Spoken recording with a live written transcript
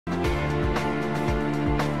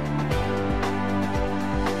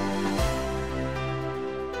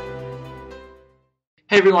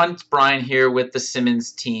Hey everyone, it's Brian here with the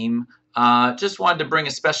Simmonds team. Just wanted to bring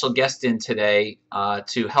a special guest in today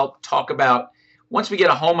to help talk about, once we get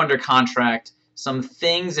a home under contract, some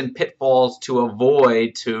things and pitfalls to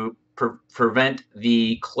avoid to prevent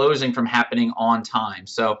the closing from happening on time.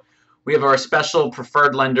 So we have our special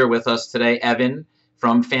preferred lender with us today, Evan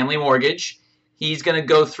from Family Mortgage. He's going to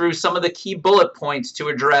go through some of the key bullet points to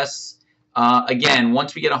address again,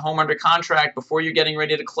 once we get a home under contract, before you're getting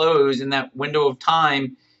ready to close in that window of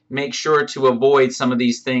time, make sure to avoid some of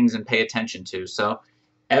these things and pay attention to. So,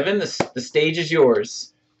 Evan, the stage is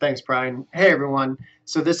yours. Thanks, Brian. Hey, everyone.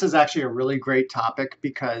 So this is actually a really great topic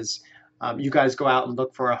because you guys go out and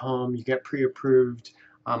look for a home, you get pre-approved,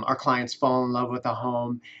 our clients fall in love with a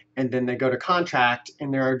home, and then they go to contract,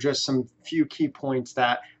 and there are just some few key points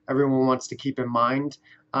that everyone wants to keep in mind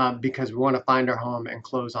because we want to find our home and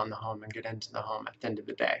close on the home and get into the home at the end of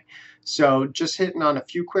the day. So just hitting on a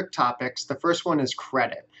few quick topics. The first one is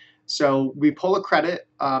credit. So we pull a credit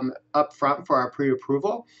up front for our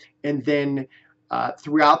pre-approval, and then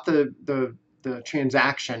throughout the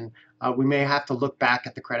transaction, we may have to look back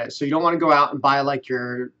at the credit. So you don't want to go out and buy like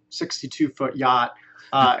your 62-foot yacht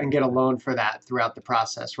and get a loan for that throughout the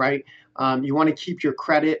process, right? You want to keep your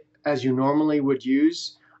credit as you normally would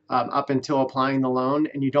use up until applying the loan,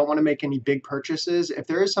 and you don't want to make any big purchases. If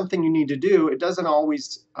there is something you need to do, it doesn't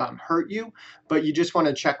always hurt you, but you just want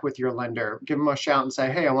to check with your lender. Give them a shout and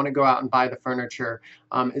say, hey, I want to go out and buy the furniture.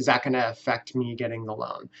 Is that going to affect me getting the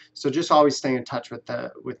loan? So just always stay in touch with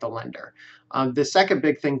the lender. The second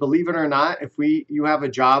big thing, believe it or not, if you have a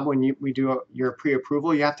job when we do your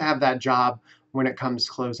pre-approval, you have to have that job when it comes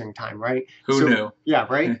closing time, right? Who knew? Yeah,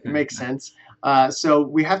 right? It makes sense. So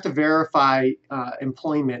we have to verify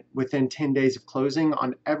employment within 10 days of closing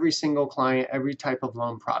on every single client, every type of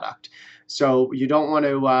loan product. So you don't want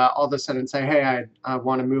to all of a sudden say, hey, I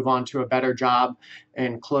want to move on to a better job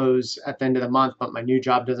and close at the end of the month, but my new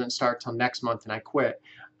job doesn't start till next month and I quit.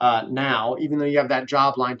 Now, even though you have that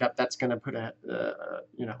job lined up, that's going to put a,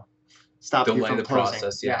 stop you from the closing.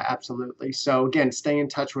 process. Yeah, absolutely. So again, stay in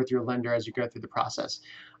touch with your lender as you go through the process.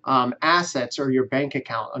 Assets or your bank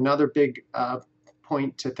account. Another big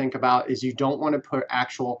point to think about is you don't want to put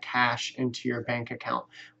actual cash into your bank account.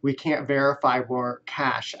 We can't verify where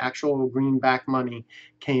cash, actual greenback money,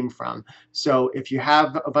 came from. So if you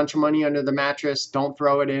have a bunch of money under the mattress, don't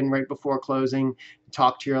throw it in right before closing.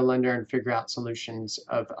 Talk to your lender and figure out solutions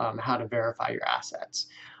of how to verify your assets.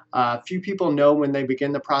 Few people know when they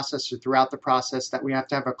begin the process or throughout the process that we have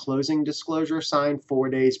to have a closing disclosure signed 4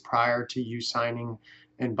 days prior to you signing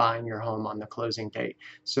and buying your home on the closing date.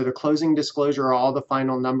 So the closing disclosure are all the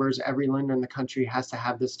final numbers. Every lender in the country has to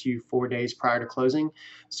have this to you 4 days prior to closing.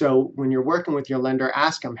 So when you're working with your lender,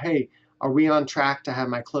 ask them, hey, are we on track to have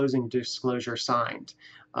my closing disclosure signed?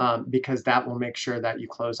 Because that will make sure that you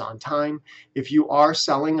close on time. If you are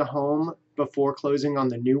selling a home before closing on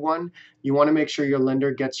the new one, you want to make sure your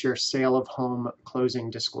lender gets your sale of home closing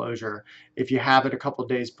disclosure. If you have it a couple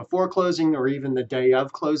days before closing or even the day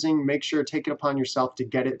of closing, make sure to take it upon yourself to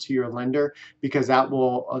get it to your lender, because that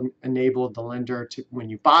will enable the lender to, when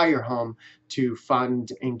you buy your home, to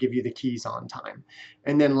fund and give you the keys on time.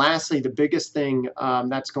 And then lastly, the biggest thing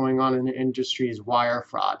that's going on in the industry is wire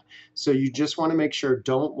fraud. So you just want to make sure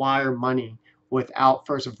don't wire money without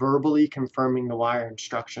first verbally confirming the wire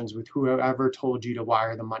instructions with whoever told you to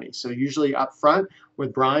wire the money. So usually up front,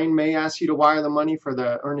 with Brian may ask you to wire the money for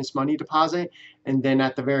the earnest money deposit, and then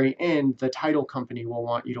at the very end, the title company will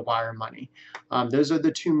want you to wire money. Those are the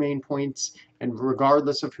two main points, and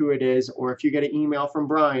regardless of who it is, or if you get an email from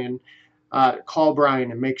Brian, call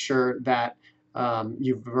Brian and make sure that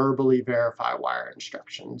you verbally verify wire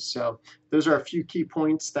instructions. So those are a few key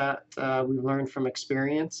points that we've learned from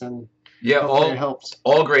experience, and Yeah, hopefully it helps.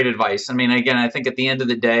 all great advice. I mean, again, I think at the end of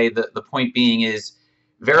the day, the point being is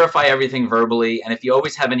verify everything verbally. And if you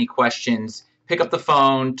always have any questions, pick up the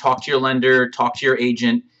phone, talk to your lender, talk to your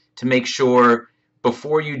agent to make sure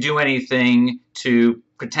before you do anything to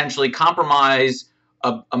potentially compromise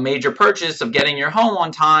a major purchase of getting your home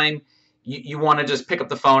on time, you want to just pick up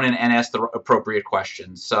the phone and ask the appropriate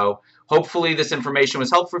questions. So hopefully this information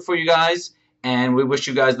was helpful for you guys, and we wish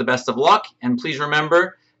you guys the best of luck. And please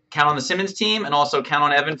remember, count on the Simmonds team, and also count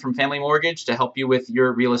on Evan from Family Mortgage to help you with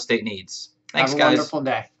your real estate needs. Thanks, Have a guys. wonderful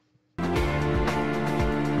day.